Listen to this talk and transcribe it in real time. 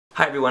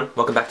Hi everyone,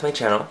 welcome back to my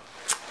channel.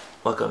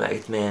 Welcome back,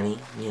 it's Manny,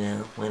 you know,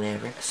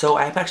 whenever. So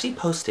I've actually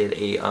posted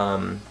a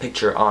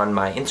picture on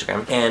my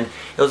Instagram, and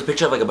it was a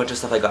picture of like a bunch of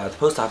stuff I got at the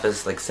post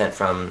office, like sent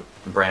from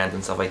brands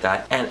and stuff like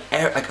that. And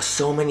like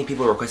so many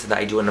people requested that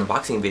I do an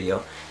unboxing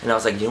video, and I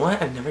was like, you know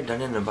what, I've never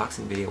done an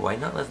unboxing video, why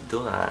not, let's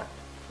do that.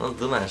 Let's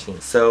do that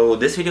shit. So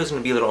this video is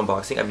going to be a little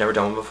unboxing. I've never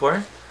done one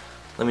before.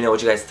 Let me know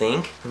what you guys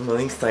think. I'm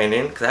really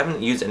excited because I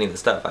haven't used any of the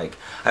stuff. Like,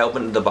 I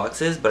opened the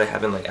boxes, but I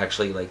haven't like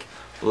actually like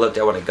looked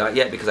at what I got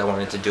yet because I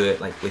wanted to do it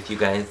like with you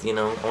guys, you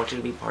know. I want you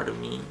to be part of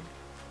me.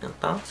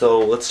 So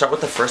let's start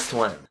with the first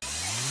one.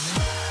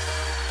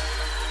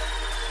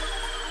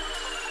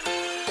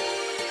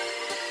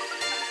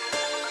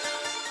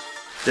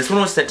 This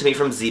one was sent to me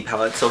from Z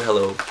Palette, so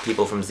hello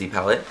people from Z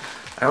Palette.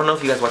 I don't know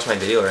if you guys watched my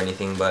video or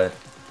anything, but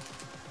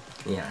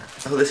yeah.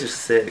 Oh, this is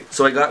sick.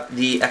 So I got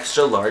the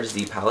extra large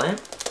Z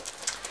Palette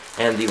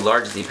and the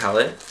large Z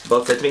Palette,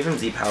 both sent to me from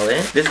Z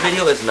Palette. This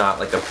video is not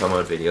like a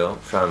promo video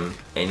from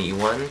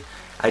anyone.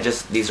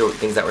 These are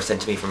things that were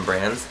sent to me from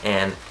brands,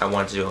 and I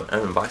wanted to do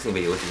an unboxing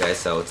video with you guys,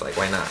 so it's like,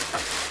 why not?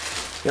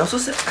 They also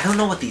said, I don't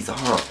know what these are.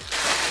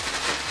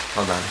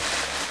 Hold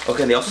on.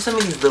 Okay, they also sent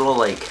me these little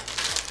like,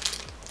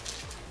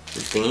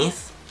 these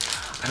thingies.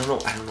 I don't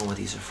know what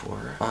these are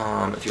for.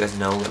 If you guys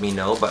know, let me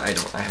know, but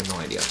I have no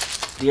idea.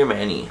 Dear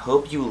Manny,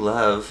 hope you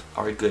love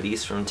our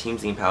goodies from Team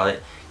Z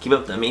Palette. Keep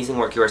up the amazing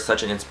work, you are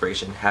such an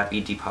inspiration.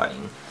 Happy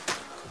depotting.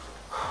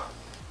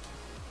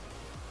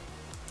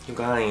 You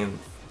guys,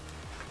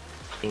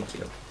 thank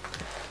you.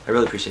 I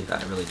really appreciate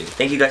that, I really do.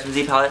 Thank you guys from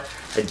Z Palette.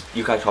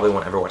 You guys probably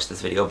won't ever watch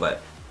this video,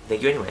 but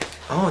thank you anyway.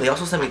 Oh, they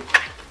also sent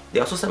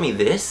me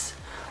this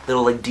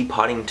little like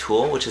depotting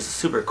tool, which is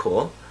super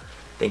cool.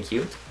 Thank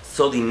you.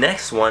 So the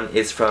next one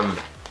is from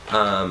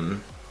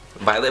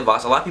Violet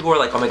Voss. A lot of people were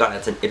like, oh my god,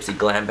 that's an Ipsy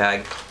glam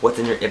bag. What's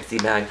in your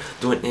Ipsy bag?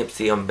 Do an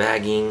Ipsy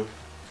unbagging,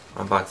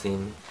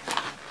 unboxing.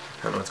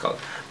 I don't know what it's called.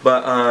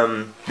 But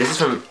this is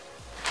from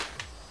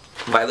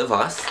Violet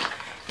Voss.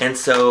 And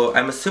so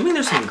I'm assuming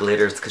there's some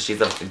glitters because she's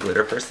a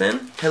glitter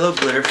person. Hello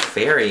Glitter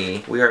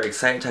Fairy. We are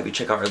excited to have you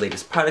check out our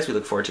latest products. We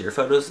look forward to your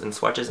photos and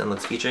swatches and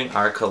looks featuring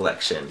our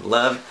collection.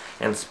 Love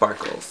and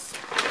sparkles.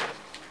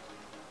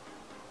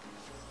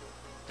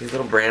 These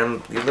little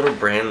brand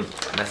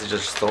messages are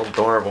so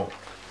adorable.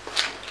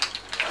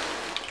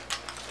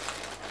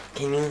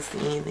 Can you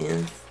see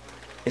this?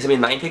 They sent me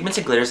 9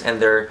 pigmented glitters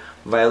and their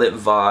Violet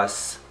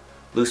Voss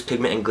loose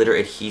pigment and glitter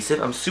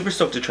adhesive. I'm super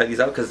stoked to try these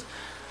out because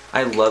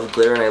I love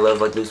glitter and I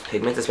love like loose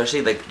pigments,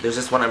 especially like there's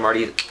this one I'm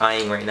already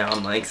eyeing right now.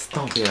 I'm like,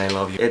 stop it, I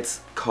love you.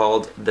 It's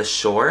called The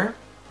Shore,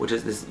 which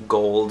is this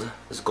gold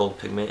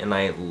pigment, and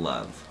I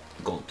love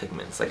gold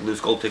pigments, like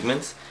loose gold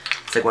pigments.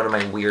 It's like one of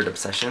my weird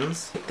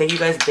obsessions. Thank you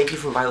guys, thank you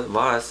from Violet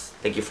Voss.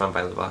 Thank you from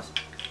Violet Voss.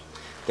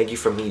 Thank you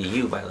from me to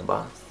you, Violet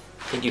Voss.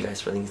 Thank you guys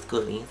for these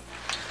goodies.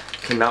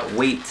 Cannot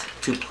wait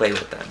to play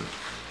with them.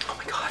 Oh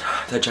my god,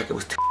 that jacket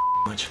was too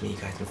much for me,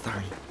 guys, I'm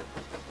sorry.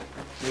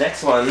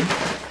 Next one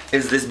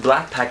is this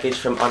black package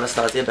from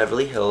Anastasia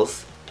Beverly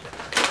Hills.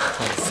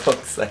 I'm so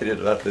excited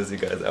about this, you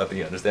guys, I don't think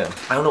you understand.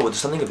 I don't know, there's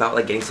something about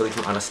like getting something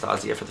from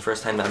Anastasia for the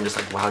first time that I'm just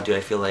like, wow, dude,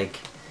 I feel like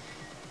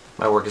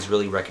my work is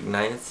really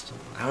recognized.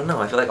 I don't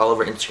know, I feel like all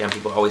over Instagram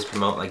people always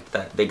promote like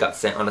that they got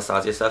sent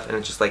Anastasia stuff, and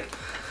it's just like,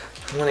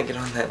 I want to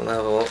get on that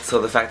level.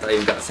 So the fact that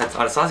I got sent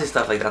Anastasia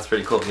stuff, like that's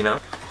pretty cool, you know?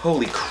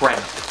 Holy crap.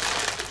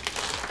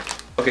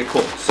 Okay,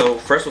 cool. So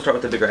first we'll start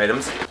with the bigger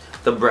items.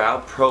 The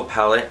Brow Pro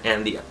palette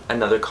and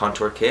another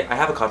contour kit. I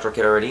have a contour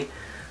kit already,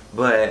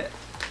 but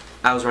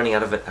I was running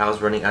out of it. I was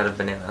running out of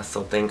bananas,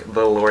 so thank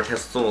the Lord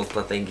Jesus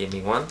that they gave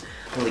me one.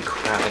 Holy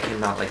crap, I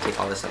cannot like take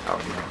all this stuff out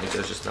right now. Like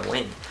there's just no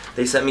way.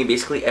 They sent me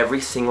basically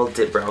every single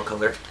dip brow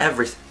color.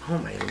 Oh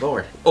my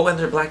lord. Oh, and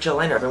their black gel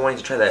liner. I've been wanting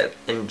to try that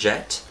in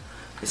Jet.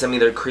 They sent me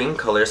their cream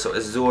color, so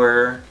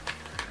Azure.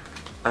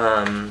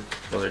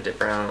 Those are dip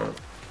brown.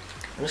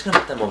 I'm just gonna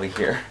put them over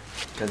here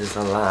because there's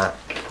a lot.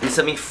 They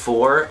sent me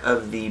 4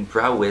 of the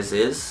Brow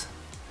Wizzes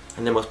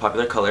and their most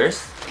popular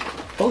colors.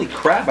 Holy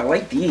crap, I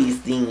like these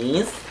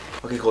thingies.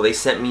 Okay, cool. They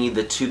sent me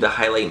the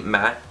highlight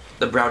matte,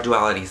 the brow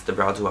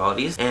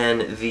dualities,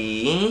 and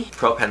the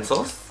Pro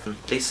pencils.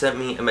 They sent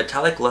me a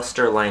metallic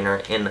luster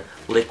liner in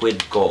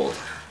liquid gold.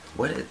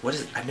 What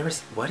is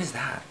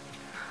that?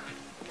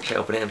 Should I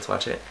open it and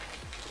swatch it?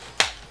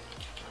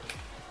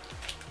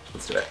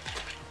 Let's do it.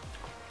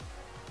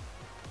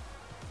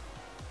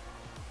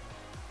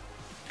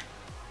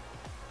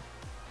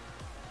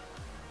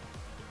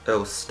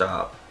 Oh,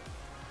 stop.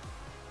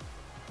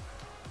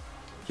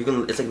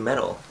 It's like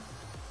metal.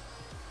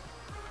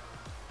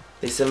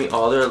 They sent me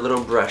all their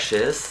little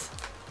brushes.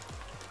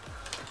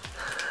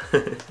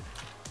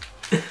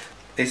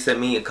 They sent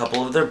me a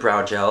couple of their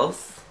brow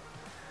gels.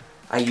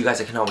 You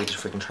guys, I cannot wait to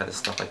freaking try this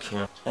stuff, I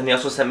can't. And they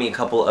also sent me a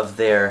couple of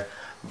their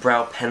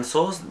brow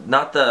pencils,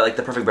 not the like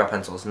the perfect brow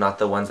pencils, not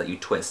the ones that you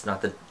twist,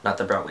 not the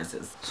Brow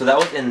Wizzes. So that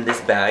was in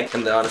this bag,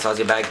 in the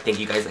Anastasia bag. Thank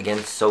you guys again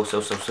so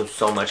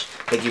much.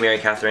 Thank you, Mary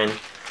Catherine,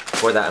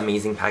 for that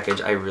amazing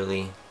package. I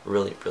really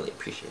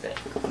appreciate it.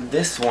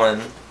 This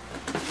one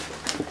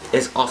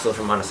is also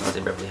from Anastasia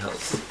Beverly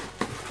Hills.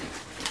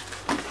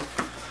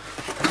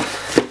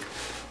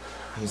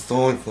 I'm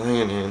so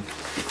excited.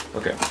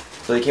 Okay,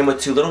 so they came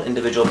with 2 little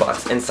individual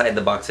boxes inside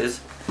the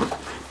boxes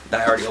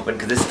that I already opened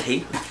because this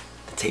tape,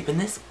 the tape in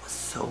this was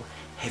so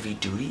heavy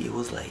duty. It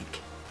was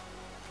like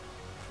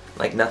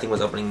nothing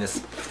was opening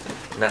this.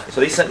 Nothing. So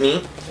they sent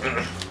me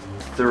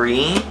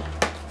 3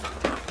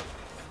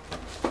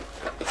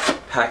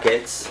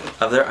 packets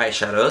of their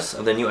eyeshadows,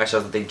 of their new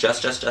eyeshadows that they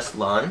just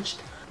launched.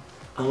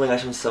 Oh my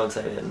gosh, I'm so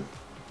excited.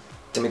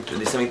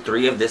 They sent me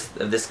 3 of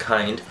this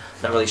kind.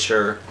 Not really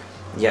sure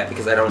yet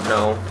because I don't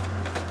know.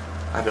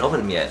 I haven't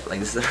opened them yet. Like,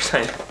 this is the first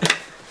time.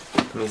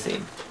 Let me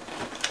see.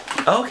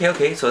 Oh,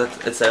 okay. So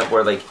it's set up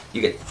where like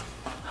you get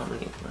how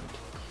many?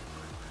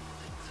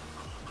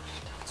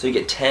 So you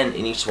get 10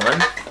 in each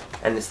one,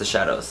 and it's the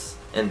shadows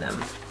in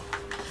them.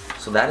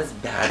 So that is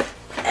bad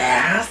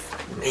ass,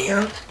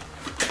 man.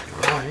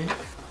 Right.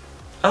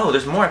 Oh,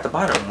 there's more at the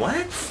bottom.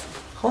 What?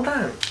 Hold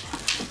on.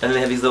 And then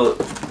they have these little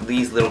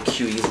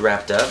cuties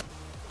wrapped up.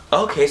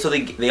 Okay, so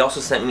they also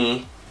sent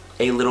me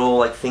a little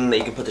like thing that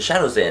you can put the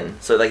shadows in,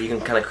 so like you can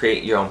kind of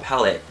create your own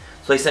palette.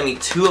 So they sent me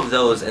 2 of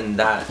those in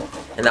that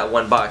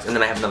one box, and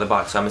then I have another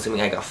box. So I'm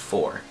assuming I got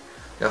 4.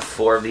 I got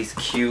 4 of these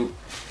cute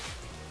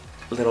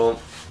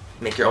little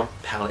make your own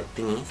palette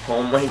thingies.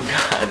 Oh my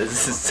god,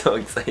 this is so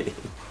exciting.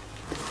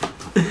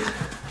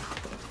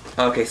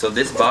 Okay, so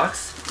this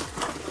box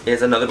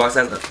is another box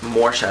that has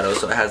more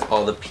shadows, so it has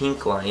all the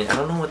pink line. I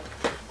don't know what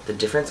the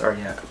difference are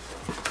yet.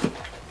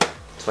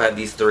 So I have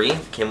these 3.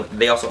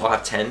 They also all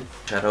have 10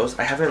 shadows.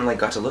 I haven't like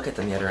got to look at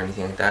them yet or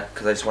anything like that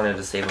because I just wanted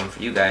to save them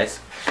for you guys.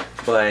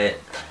 But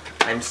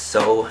I'm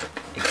so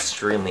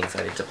extremely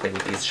excited to play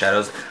with these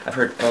shadows. I've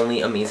heard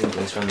only amazing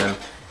things from them,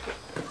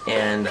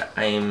 and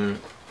I'm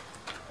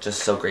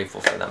just so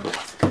grateful for them.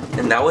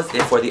 And that was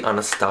it for the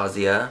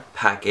Anastasia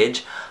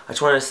package. I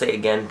just wanted to say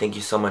again, thank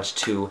you so much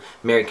to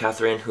Mary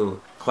Catherine, who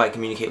I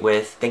communicate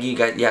with. Thank you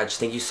guys, just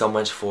thank you so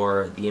much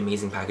for the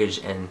amazing package,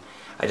 and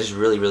I just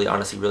really,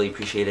 honestly, really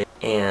appreciate it.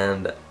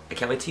 And I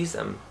can't wait to use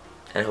them.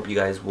 And I hope you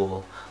guys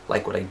will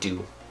like what I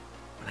do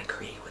when I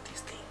create with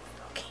these things.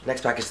 Okay,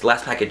 next package, the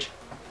last package.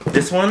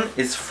 This one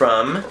is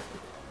from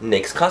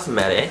NYX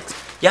Cosmetics.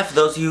 Yeah, for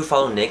those of you who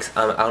follow NYX,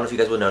 I don't know if you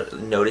guys will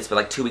notice, but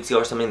like 2 weeks ago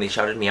or something, they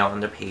shouted me out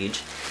on their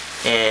page.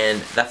 And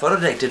that photo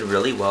deck did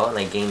really well, and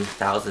I gained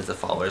thousands of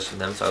followers from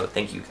them. So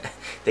thank you,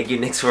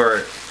 NYX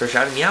for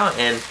shouting me out.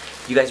 And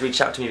you guys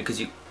reached out to me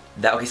because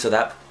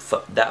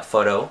that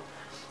photo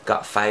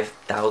got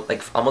 5,000,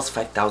 like almost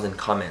 5,000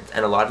 comments,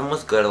 and a lot of them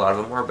was good, a lot of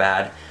them were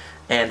bad.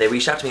 And they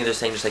reached out to me. They're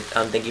saying just like,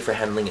 thank you for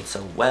handling it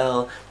so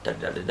well, da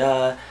da da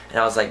da. And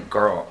I was like,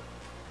 girl,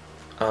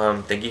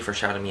 thank you for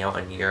shouting me out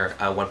on your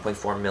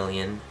 1.4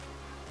 million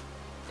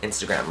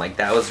Instagram. Like,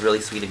 that was really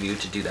sweet of you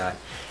to do that.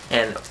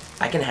 And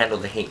I can handle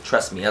the hate,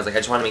 trust me. I was like, I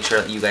just want to make sure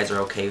that you guys are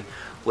okay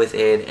with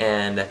it,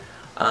 and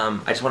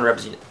I just want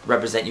to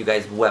represent you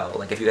guys well.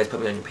 Like, if you guys put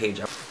me on your page,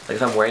 like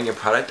if I'm wearing your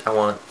product, I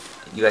want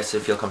you guys to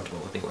feel comfortable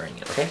with me wearing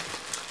it, okay?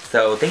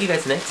 So thank you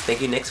guys, NYX. Thank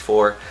you, NYX,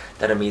 for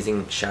that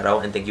amazing shout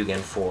out, and thank you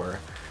again for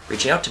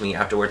reaching out to me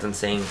afterwards and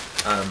saying,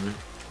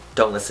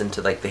 don't listen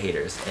to like the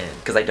haters, and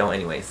because I don't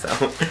anyway. So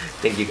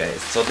thank you guys.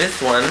 So this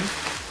one,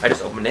 I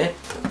just opened it,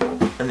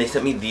 and they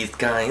sent me these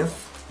guys.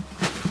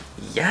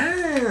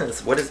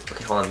 Yes. What is?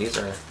 Okay, hold on. These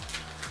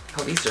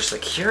are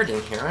secured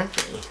in here, aren't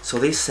they? So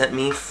they sent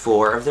me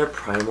 4 of their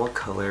primal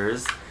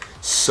colors.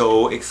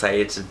 So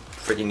excited to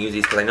freaking use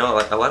these because I know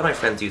a lot of my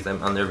friends use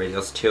them on their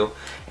videos too,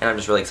 and I'm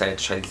just really excited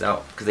to try these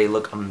out because they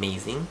look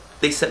amazing.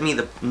 They sent me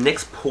the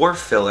NYX pore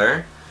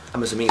filler.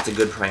 I'm assuming it's a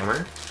good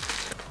primer.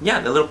 Yeah,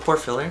 the little pore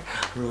filler.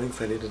 I'm really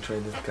excited to try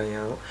this guy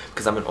out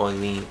because I'm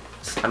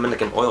in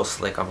like an oil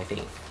slick on my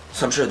face.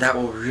 So I'm sure that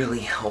will really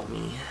help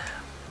me.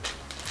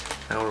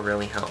 That will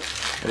really help.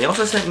 And they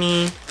also sent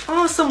me,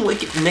 some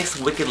NYX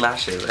Wicked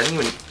Lashes.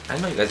 I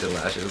know you guys did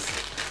lashes.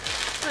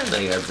 I know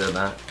you guys did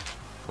that.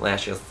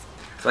 Lashes.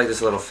 It's like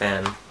this little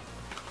fan.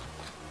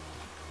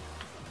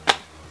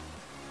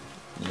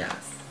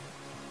 Yes.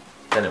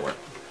 Then it worked.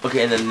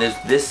 Okay, and then there's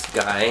this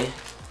guy.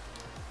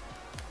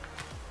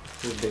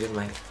 This is big as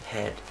my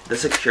head. The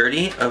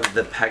security of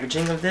the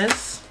packaging of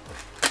this,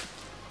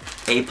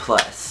 A+.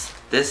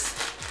 This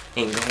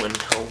ain't going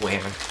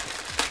nowhere.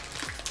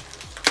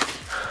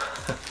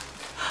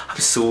 I'm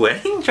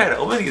sweating trying to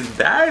open these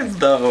bags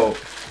though.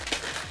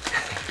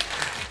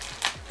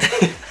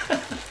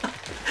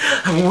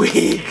 I'm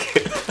weak.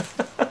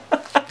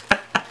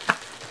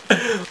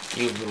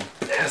 You little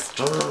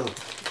bastard.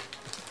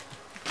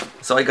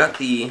 So I got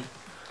the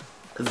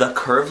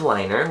curve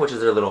liner, which is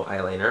their little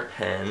eyeliner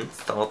pen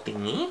style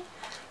thingy,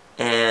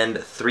 and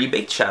 3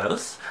 baked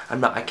shadows.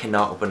 I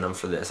cannot open them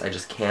for this. I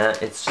just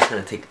can't. It's just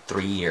gonna take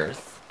 3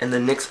 years. And the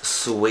NYX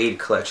Suede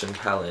Collection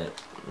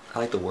palette. I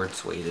like the word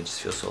suede. It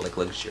just feels so like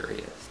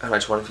luxurious. And I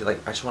just want to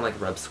like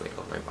rub suede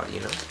over my body, you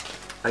know.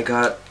 I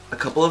got a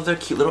couple of their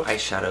cute little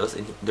eyeshadows,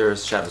 and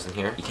there's shadows in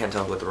here. You can't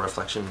tell with the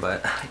reflection,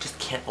 but I just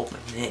can't open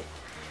it.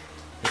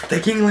 It's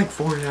taking like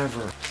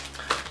forever.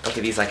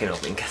 Okay, these I can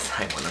open because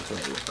I want to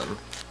play with them.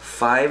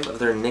 5 of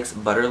their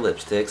NYX Butter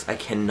lipsticks. I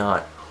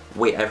cannot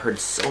wait. I've heard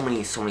so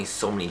many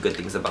good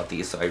things about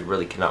these, so I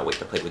really cannot wait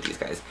to play with these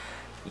guys.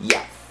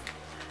 Yes.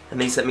 And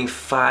they sent me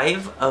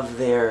 5 of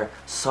their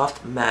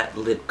soft matte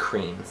lip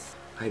creams.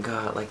 I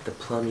got like the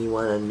plummy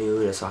one, a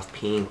nude, a soft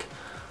pink,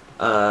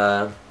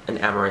 an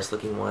amorous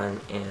looking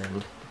one,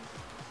 and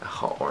a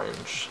hot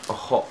orange. A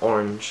hot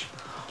orange.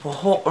 A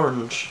hot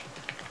orange.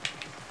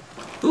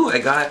 Ooh,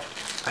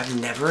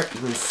 I've never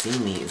even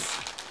seen these.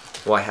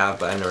 Well, I have,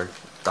 but I never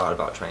thought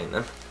about trying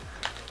them.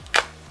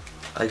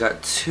 I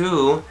got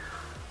 2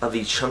 of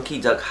the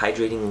Chunky Duck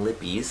Hydrating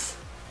Lippies.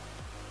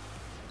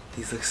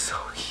 These look so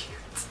cute.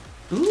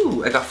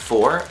 Ooh, I got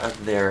 4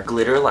 of their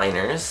glitter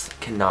liners.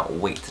 Cannot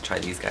wait to try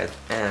these guys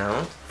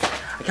out.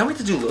 I can't wait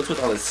to do looks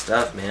with all this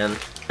stuff, man.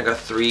 I got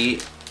 3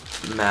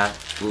 matte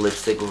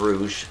lipstick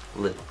rouge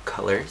lip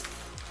colors.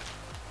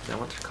 Is that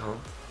what they're called?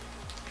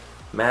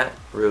 Matte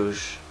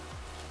rouge.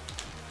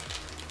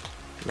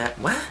 Matte,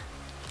 what?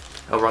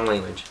 Oh, wrong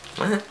language.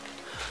 What?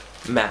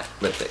 Matte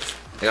lipsticks.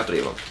 I got 3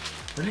 of them.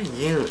 What are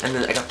you? And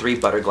then I got 3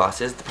 butter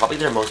glosses. Probably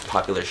their most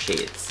popular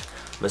shades.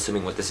 I'm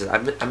assuming what this is.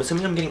 I'm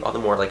assuming I'm getting all the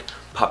more like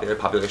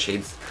popular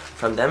shades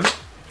from them,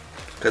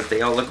 because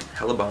they all look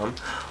hella bomb.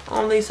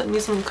 Oh, they sent me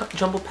some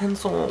jumbo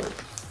pencils.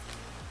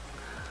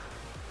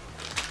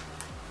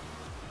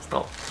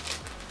 Stop.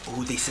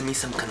 Oh, they sent me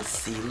some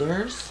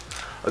concealers.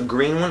 A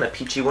green one, a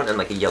peachy one, and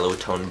like a yellow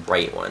tone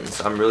bright one.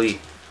 So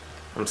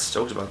I'm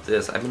stoked about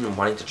this. I've been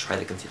wanting to try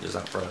the concealers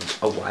out for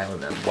a while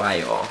now.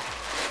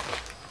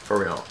 For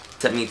real.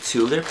 Sent me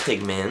 2 of their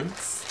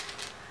pigments.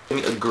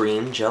 Sent me a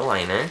green gel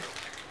liner.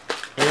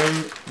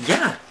 And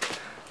yeah,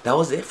 that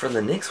was it for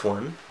the NYX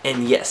one.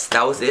 And yes,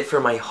 that was it for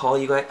my haul,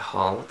 you guys.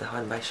 What the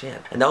hell did I buy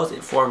shit? And that was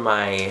it for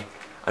my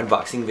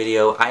unboxing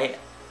video.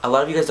 A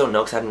lot of you guys don't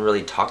know because I haven't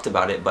really talked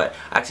about it, but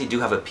I actually do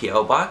have a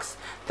PO box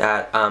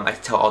that I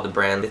tell all the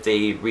brands if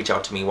they reach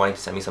out to me wanting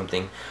to send me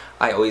something.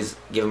 I always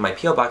give them my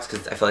PO box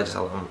because I feel like it's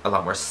a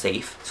lot more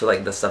safe. So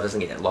like the stuff doesn't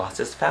get lost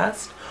as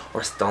fast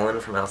or stolen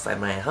from outside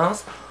my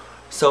house.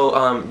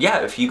 So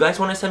yeah, if you guys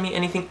want to send me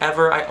anything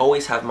ever, I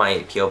always have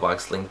my PO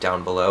box linked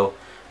down below,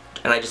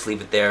 and I just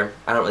leave it there.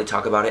 I don't really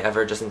talk about it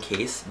ever, just in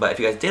case. But if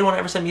you guys did want to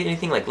ever send me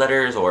anything like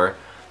letters or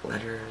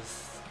what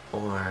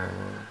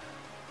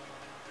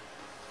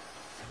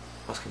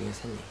else can you guys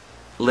send me?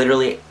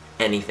 Literally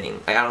anything.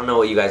 I don't know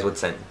what you guys would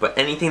send, but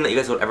anything that you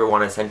guys would ever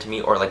want to send to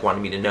me or like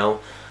wanted me to know,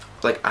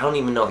 like I don't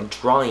even know, like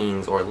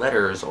drawings or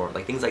letters or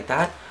like things like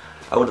that.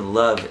 I would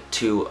love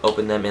to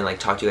open them and like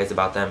talk to you guys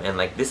about them. And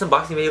like this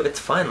unboxing video, it's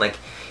fun. Like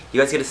you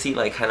guys get to see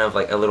like kind of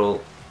like a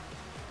little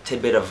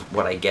tidbit of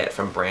what I get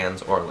from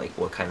brands, or like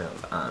what kind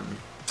of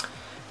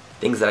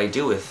things that I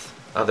do with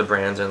other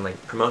brands and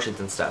like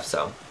promotions and stuff.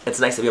 So it's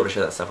nice to be able to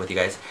share that stuff with you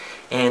guys.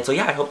 And so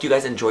yeah, I hope you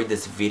guys enjoyed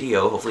this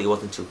video. Hopefully it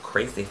wasn't too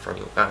crazy for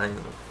you guys,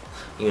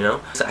 you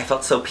know? So I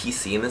felt so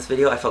PC in this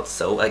video. I felt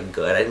so like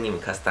good. I didn't even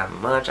cuss that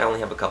much. I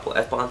only have a couple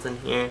F-bombs in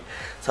here.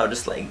 So I'm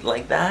just like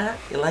that.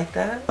 You like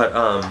that?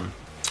 But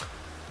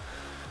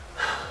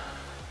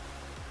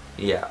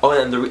yeah. Oh,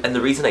 and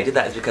the reason I did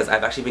that is because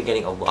I've actually been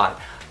getting a lot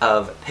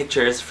of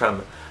pictures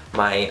from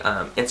my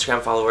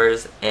Instagram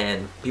followers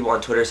and people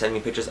on Twitter send me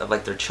pictures of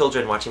like their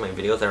children watching my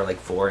videos that are like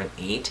 4 and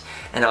 8,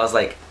 and I was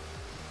like,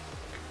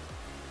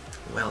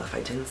 well, if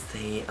I didn't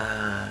say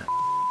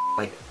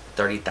like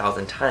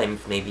 30,000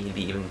 times, maybe it'd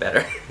be even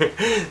better.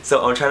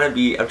 So I'm trying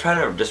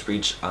to just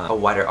reach a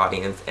wider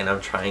audience, and I'm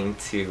trying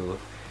to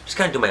just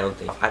kind of do my own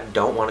thing. I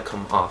don't want to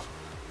come off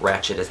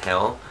ratchet as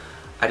hell.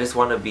 I just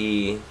want to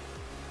be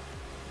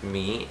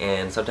me,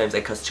 and sometimes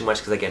I cuss too much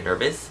because I get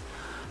nervous,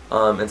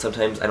 and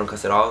sometimes I don't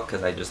cuss at all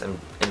because I just am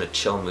in a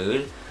chill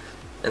mood,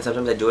 and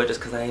sometimes I do it just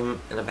because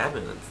I'm in a bad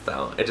mood.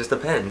 So it just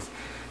depends.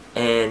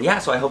 And yeah,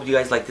 so I hope you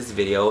guys like this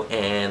video,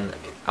 and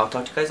I'll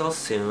talk to you guys all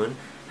soon.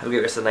 Have a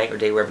great rest of the night or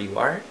day wherever you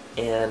are,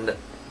 and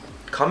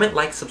comment,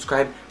 like,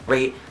 subscribe,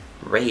 rate.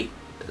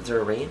 Is there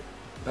a rate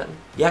button?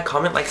 Yeah,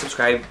 comment, like,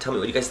 subscribe, tell me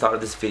what you guys thought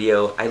of this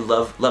video. I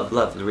love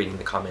reading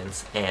the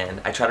comments, and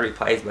I try to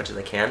reply as much as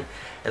I can.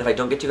 And if I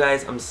don't get to you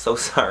guys, I'm so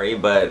sorry,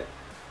 but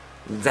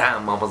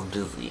damn, I'm almost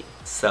busy.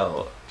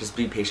 So just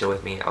be patient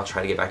with me. I'll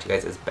try to get back to you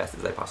guys as best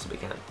as I possibly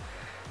can.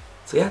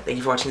 So yeah, thank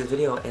you for watching this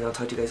video, and I'll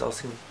talk to you guys all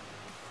soon.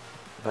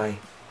 Bye.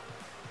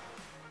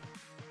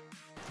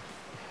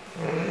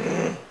 What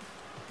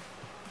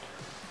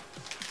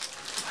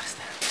is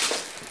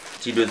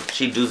that?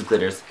 She does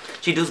glitters.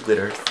 She does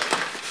glitters.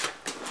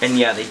 And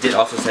yeah, they did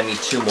also send me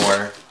 2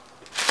 more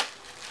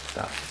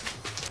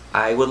stuff.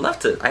 I would love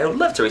to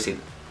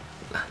receive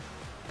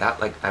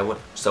that. Like, I would,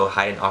 so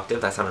high in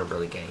octave, that sounded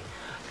really gay.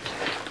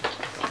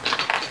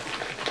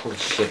 Holy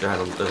shit, there's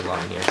a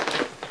lot in here.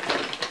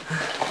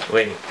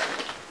 Wait.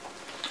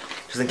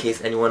 Just in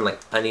case anyone, like,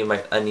 just in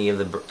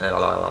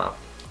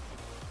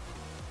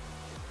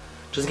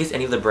case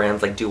any of the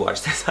brands, like, do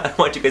watch this, I don't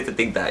want you guys to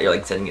think that you're,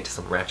 like, sending it to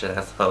some ratchet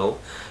ass hoe.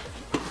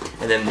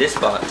 And then this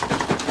box.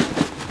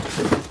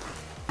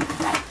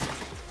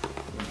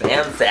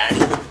 Bam,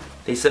 Sadie.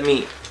 They sent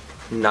me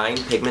 9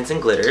 pigments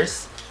and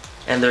glitters,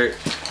 and they're,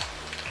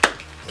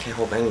 I can't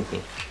hold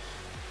anything.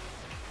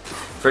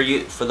 For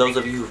those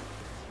of you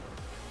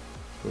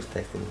Who's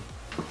texting me?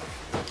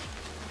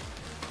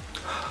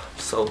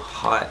 So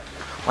hot.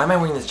 Why am I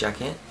wearing this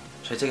jacket?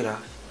 Should I take it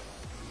off?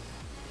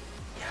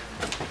 Yeah.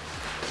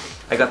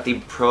 I got the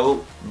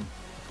Pro...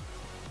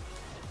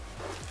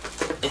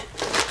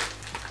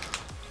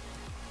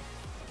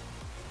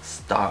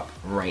 Stop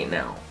right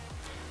now.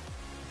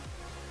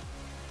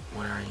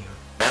 Where are you?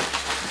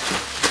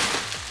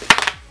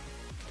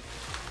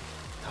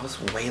 That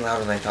was way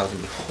louder than I thought it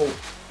was gonna be. Oh,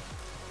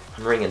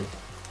 I'm ringing.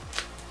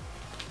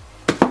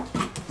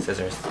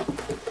 Scissors.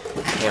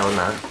 Hell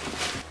nah.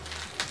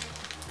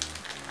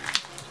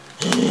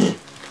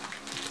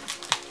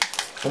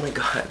 Oh my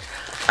god.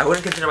 I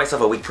wouldn't consider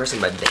myself a weak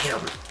person, but damn.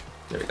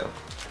 There we go.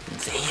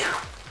 Damn.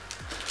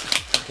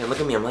 Okay, look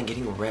at me. I'm like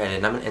getting red,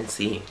 and I'm an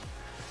NC.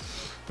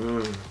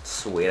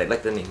 Suede. I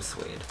like the name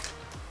Suede.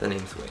 The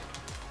name Suede.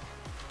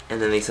 And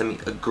then they sent me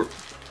a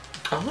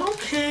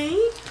okay.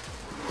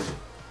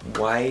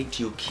 Why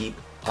do you keep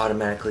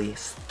automatically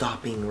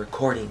stopping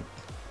recording?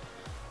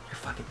 You're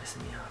fucking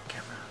pissing me off,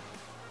 camera.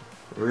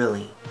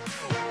 Really?